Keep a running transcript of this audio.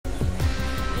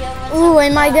Ooh,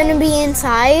 am I gonna be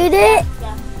inside it?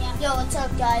 Yeah. Yo, what's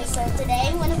up, guys? So today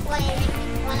I'm gonna play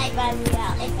One Night Battle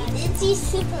Royale. If you did see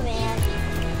Superman,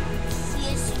 see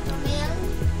a Superman?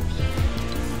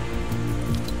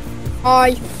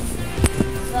 Hi.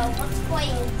 So let's play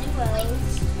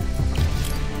duos.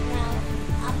 Now,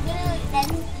 I'm gonna, then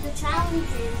the challenge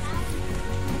is,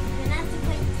 you're gonna have to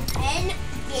play 10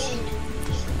 games.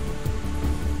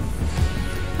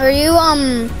 Are you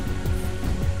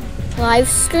live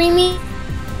streaming?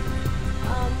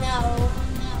 No.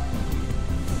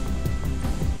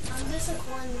 I'm just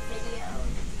recording the video.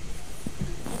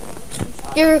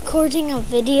 You're recording a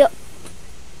video.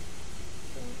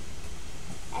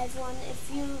 Everyone,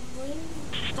 if you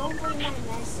don't bring my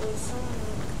message,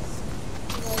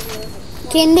 someone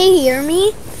Can they hear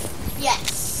me? Yes.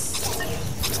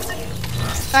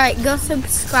 Alright, go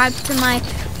subscribe to my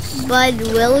bud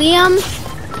William.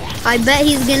 I bet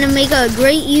he's gonna make a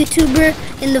great YouTuber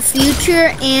in the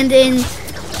future and in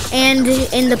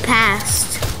the past.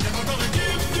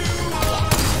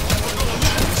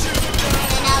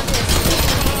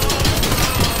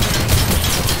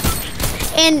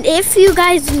 And if you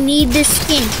guys need this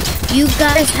skin, you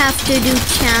guys have to do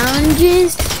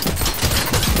challenges.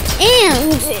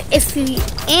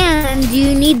 And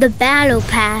you need the battle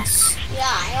pass. Yeah,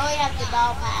 I only have the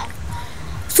battle pass.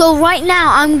 So right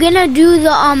now I'm gonna do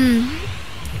the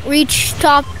reach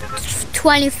top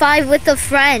 25 with a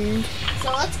friend.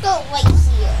 So let's go right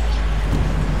here.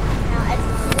 Now,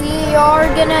 We are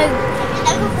gonna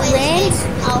never play land. this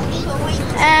game. I'll be going to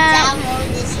download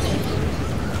this game.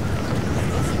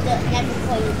 If you never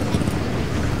played it.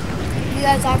 You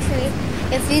guys actually,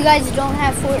 if you guys don't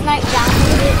have Fortnite,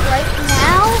 download it right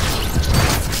now.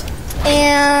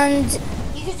 And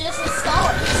You can just install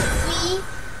it. It's free,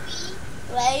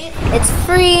 right? it's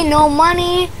free, no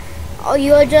money.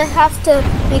 You just have to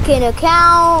make an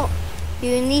account.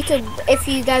 You need to, if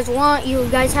you guys want, you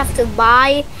guys have to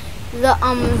buy the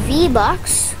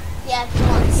V-Bucks Yeah, if you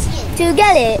want skin. to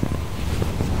get it.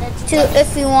 That's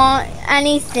If you want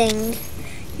anything,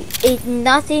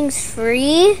 nothing's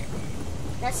free,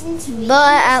 Nothing's free.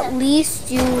 but at least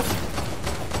you.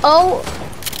 Oh,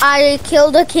 I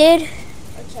killed a kid,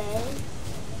 Okay.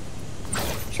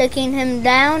 taking him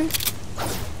down.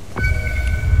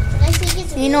 I think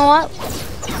it's You know what,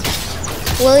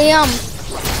 William?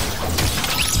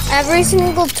 Every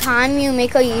single time you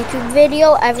make a YouTube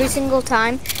video, every single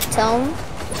time, tell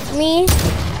me.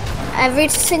 Every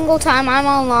single time I'm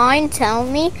online, tell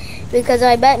me, because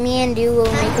I bet me and you will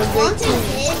make a great team.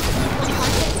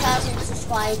 100,000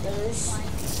 subscribers.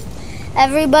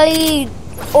 Everybody,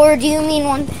 or do you mean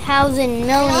 1,000 And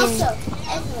million? also,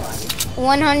 everyone.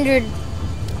 100.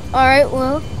 All right,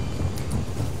 well,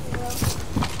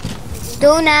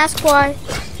 don't ask why.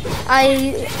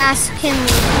 I ask him.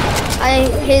 I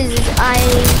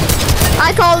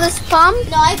call this pump.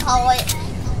 No, I call it.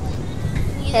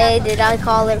 Hey, did I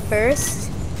call it first?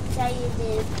 Yeah, you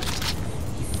did.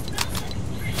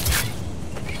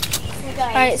 Okay.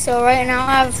 All right, so right now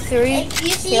I have 3 If you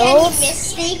see kills. any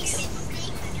mistakes,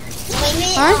 blame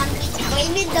it Huh? on me.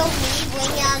 Blame it on me.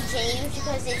 Blame it on James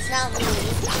because it's not me.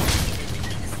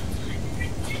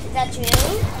 Is that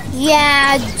true?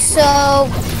 Yeah, so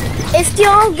if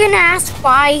y'all gonna ask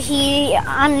why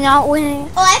I'm not winning,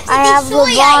 Oh, I have destroy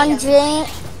LeBron item. James.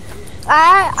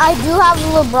 I do have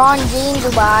LeBron James,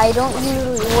 but I don't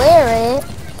usually wear it.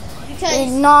 Because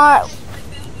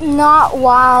Not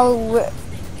while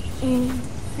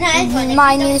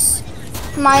everyone,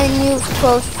 my new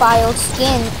profile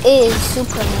skin is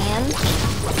Superman.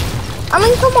 I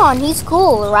mean, come on, he's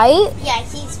cool, right? yeah,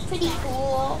 he's pretty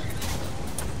cool.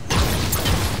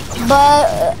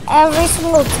 But every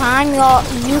single time,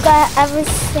 you got every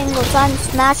single time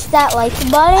smash that like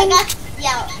button.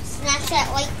 Smash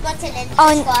that like button and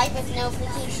On- subscribe with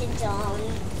notifications on.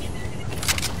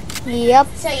 Yep.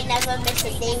 So you never miss a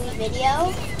daily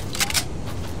video.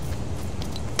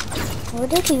 Where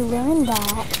did you learn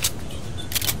that?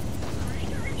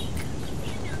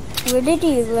 Where did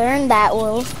you learn that,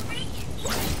 Will?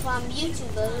 From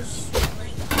YouTubers.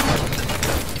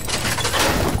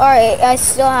 Alright, I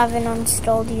still haven't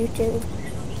installed YouTube.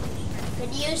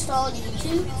 When you install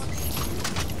YouTube,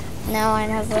 No, I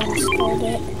never installed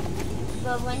it.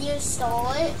 but when you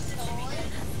install it,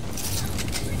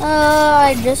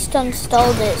 I just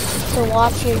installed it to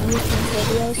watch your YouTube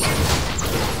videos.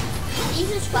 you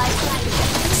subscribe to my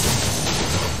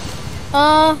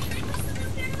YouTube.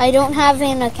 I don't have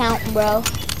an account, bro.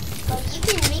 But you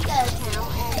can make an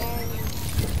account and then...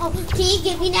 Oh, can you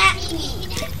give me that, please?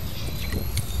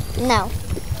 No.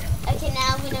 Okay,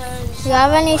 now I'm gonna... Do you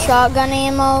have any shotgun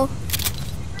ammo?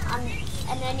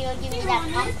 And then you'll give me that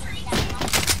pump.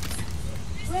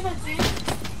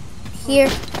 Here.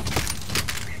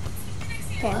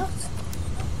 Okay.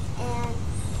 And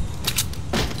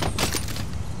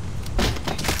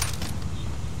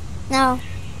Now,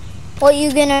 what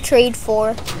you gonna trade for?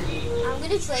 I'm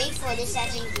gonna trade for this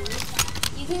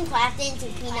SMG. You can craft it into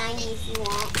P90 if you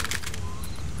want.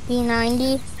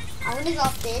 P90? I'm gonna go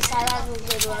off this. I have a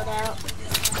good loadout.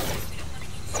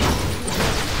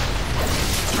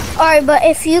 Alright, but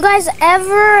if you guys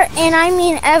ever, and I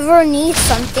mean ever, need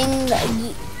something,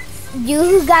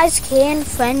 you guys can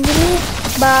friend me,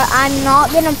 but I'm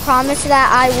not gonna promise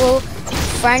that I will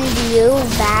friend you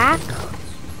back.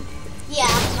 Yeah,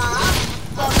 I'm not.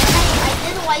 But when I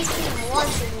did a white stream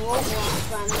once in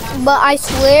Roblox. But I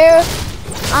swear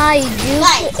I do.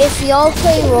 Right. If y'all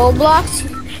play Roblox,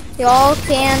 y'all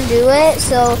can do it.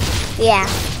 So yeah.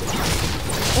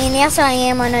 And yes, I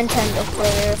am a Nintendo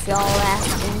player. If y'all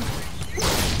asking.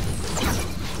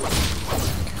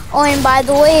 Oh, and by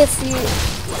the way,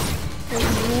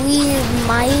 we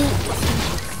might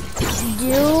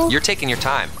do. You're taking your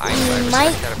time. I We respect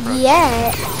might that approach.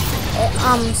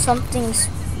 something's.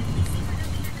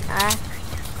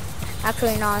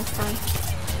 Actually, no, it's fine.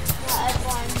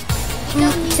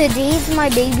 Today's my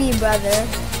baby brother's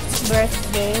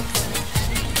birthday.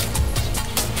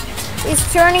 He's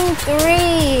turning 3. I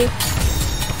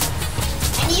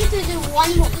need to do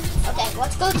one more. Okay,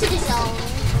 let's go to the zone.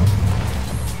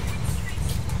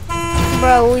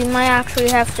 Bro, we might actually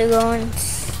have to go in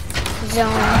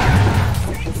zone.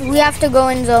 We have to go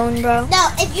in zone, bro. Now,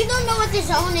 if you don't know what the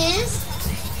zone is,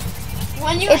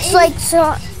 when you're It's like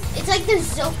so. it's like the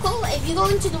circle. If you go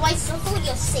into the white circle,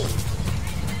 you're safe.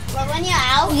 But when you're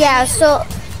out, Yeah, so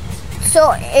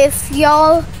if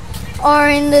y'all are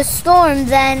in the storm,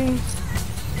 then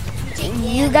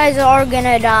you guys are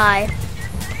gonna die.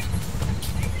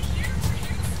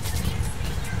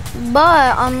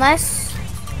 But unless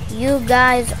you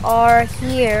guys are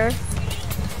here,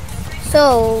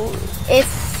 so if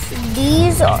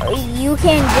these are, you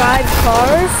can drive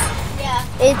cars. yeah.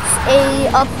 It's a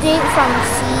update from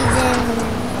season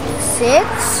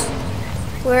 6.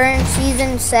 We're in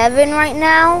season 7 right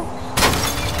now.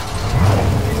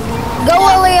 Go,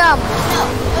 William! No,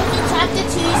 go to chapter 2,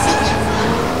 season 4.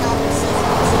 No, season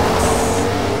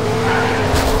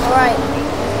Alright.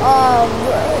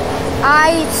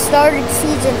 I started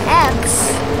season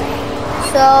X,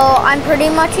 so I'm pretty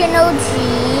much an OG. 6.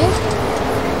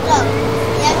 No,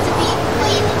 you have to be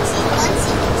playing in season 1,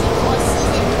 season 2, or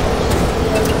season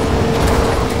 3.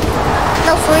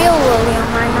 No, for real, William.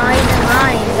 I'm not even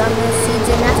lying. I'm a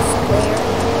season X player.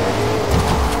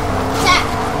 Zach,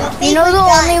 your You know favorite the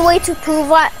gun. only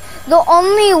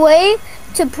way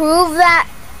to prove that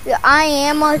I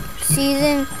am a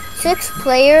season 6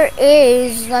 player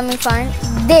is, let me find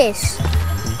this.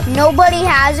 Nobody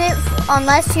has it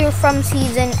unless you're from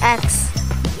season X.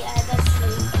 Yeah, that's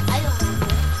true. I don't have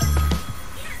it.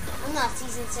 I'm not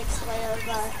season 6 player,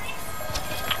 but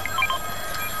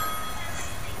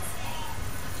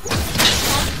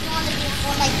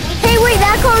Hey, wait,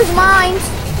 that car's mine.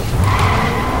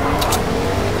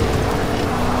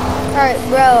 Alright,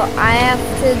 bro, I have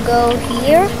to go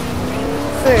here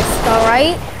first,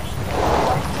 alright?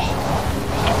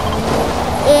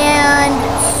 And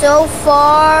so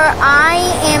far, I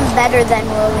am better than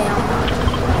William.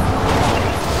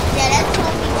 yeah, that's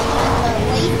what we do. But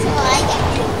wait till I get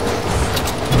killed.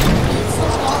 It's so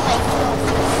long I killed.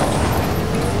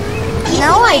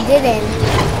 No, I didn't.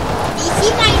 Do you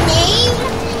see my name?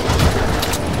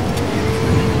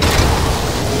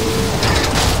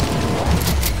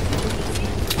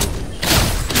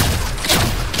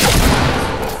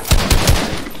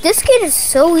 This kid is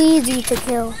so easy to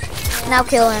kill. Now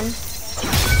kill him.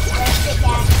 Let's get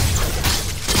that.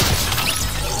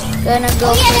 Gonna go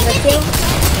Oh, yeah, for the they kill.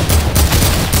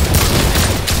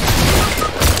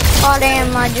 Oh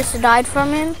damn, I just died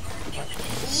from him.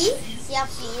 See? See how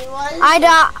free it was?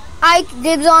 I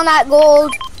dibs on that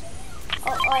gold.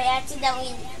 Oh, I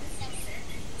accidentally.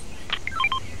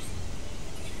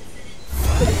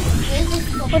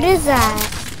 What is that?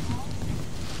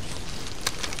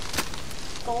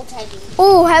 Gold heavy.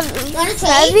 Oh, You wanna trade?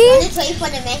 heavy? You wanna trade for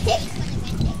the mythic?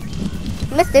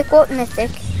 Mythic, what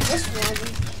mythic? This one.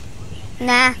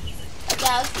 Nah, Okay,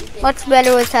 I'll keep it. much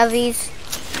better with heavies.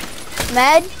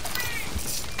 Med,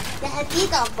 The heavy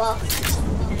got buffed.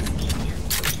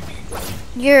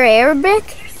 you're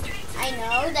Arabic? I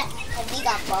know, the heavy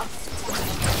got buffed.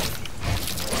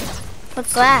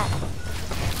 What's that?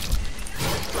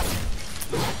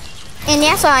 And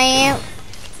yes, I am.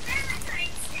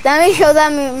 Let me show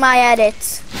them my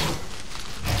edits.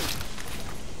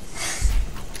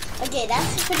 Okay,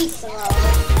 that's pretty slow.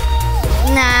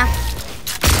 Nah.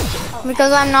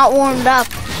 Because I'm not warmed up.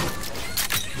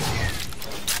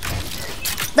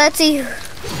 Let's see.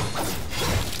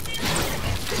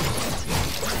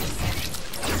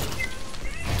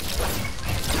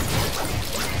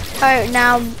 Alright,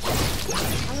 now,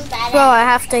 bro, I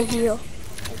have to heal.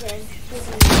 Okay.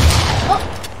 Oh,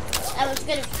 I was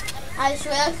gonna. I was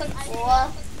really quick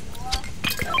for.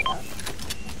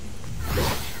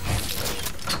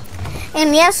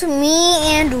 And yes, me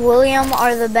and William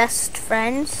are the best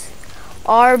friends.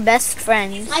 Our best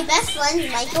friends. My best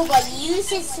friend Michael, but he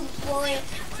uses some career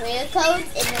code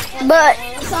in the But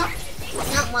shop.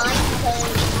 Not mine because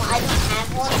I don't have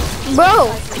one.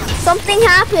 bro, something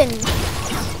happened.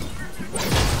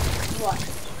 What?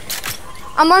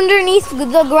 I'm underneath the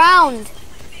ground.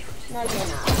 No, you're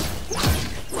not.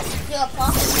 You're a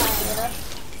pocket pilot.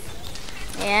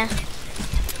 Yeah.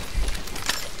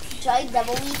 Try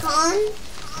double recon.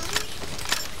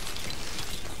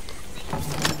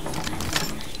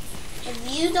 If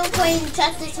you don't play in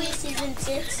Chapter 2 Season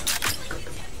 6,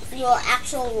 you're an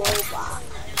actual robot.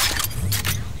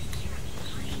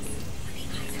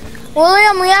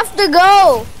 William, we have to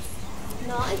go.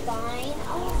 No, I'm fine.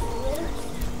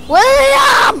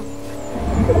 William!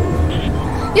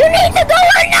 You need to go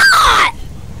or not?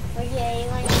 Okay,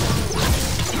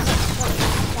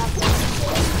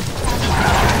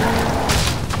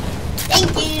 thank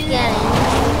you.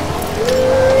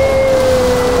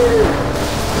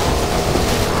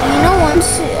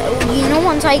 You know,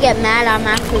 once I get mad, I'm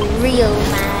actually real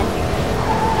mad.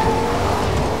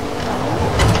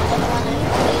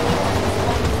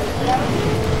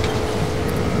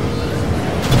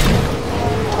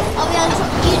 Oh yeah,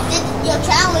 you did your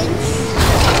challenge.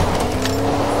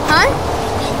 Huh?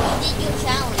 You did your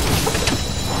challenge.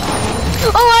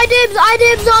 Oh, I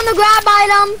dibs on the grab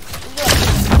item.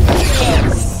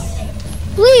 Yes.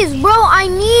 Please, bro, I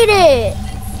need it.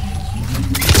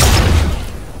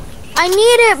 I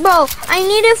need it, bro. I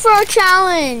need it for a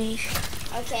challenge.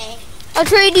 Okay. I'll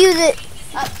trade you the...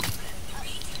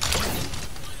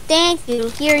 Thank you.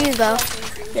 Here you go.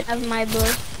 Have my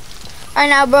blue. Alright,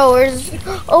 now, bro, where's...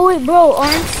 Oh, wait, bro.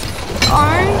 Orange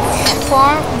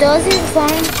farm... Doesn't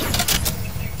farm...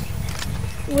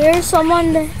 Where's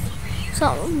someone...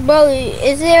 Bro,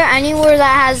 is there anywhere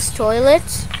that has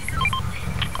toilets?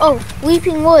 Oh,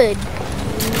 Weeping Wood.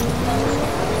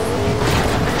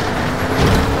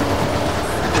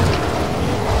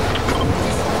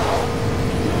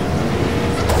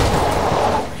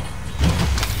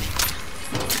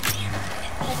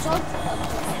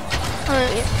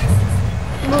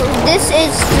 This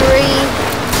is 3.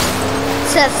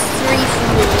 Says 3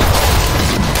 fuel.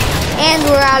 And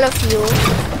we're out of fuel.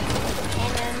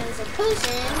 And then there's a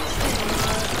person.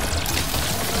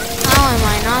 How am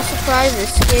I not surprised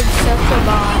this kid's such a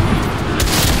bot?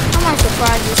 How am I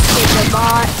surprised this kid's a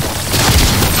bot?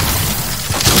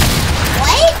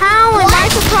 What? How am I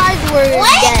surprised we're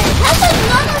dead? That's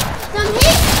another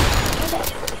hit.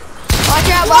 Watch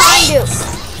out behind you.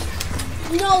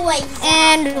 No way.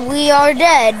 And we are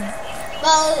dead.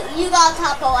 Well, you got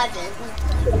top 11.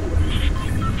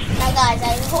 Now guys,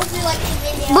 I hope you like the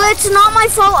video. But it's not my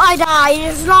fault I died.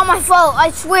 It's not my fault. I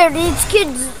swear, these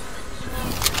kids...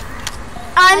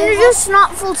 I'm just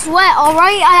not full sweat,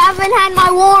 alright? I haven't had my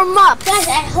warm up. Guys,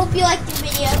 I hope you like the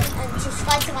video and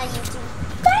subscribe to my YouTube.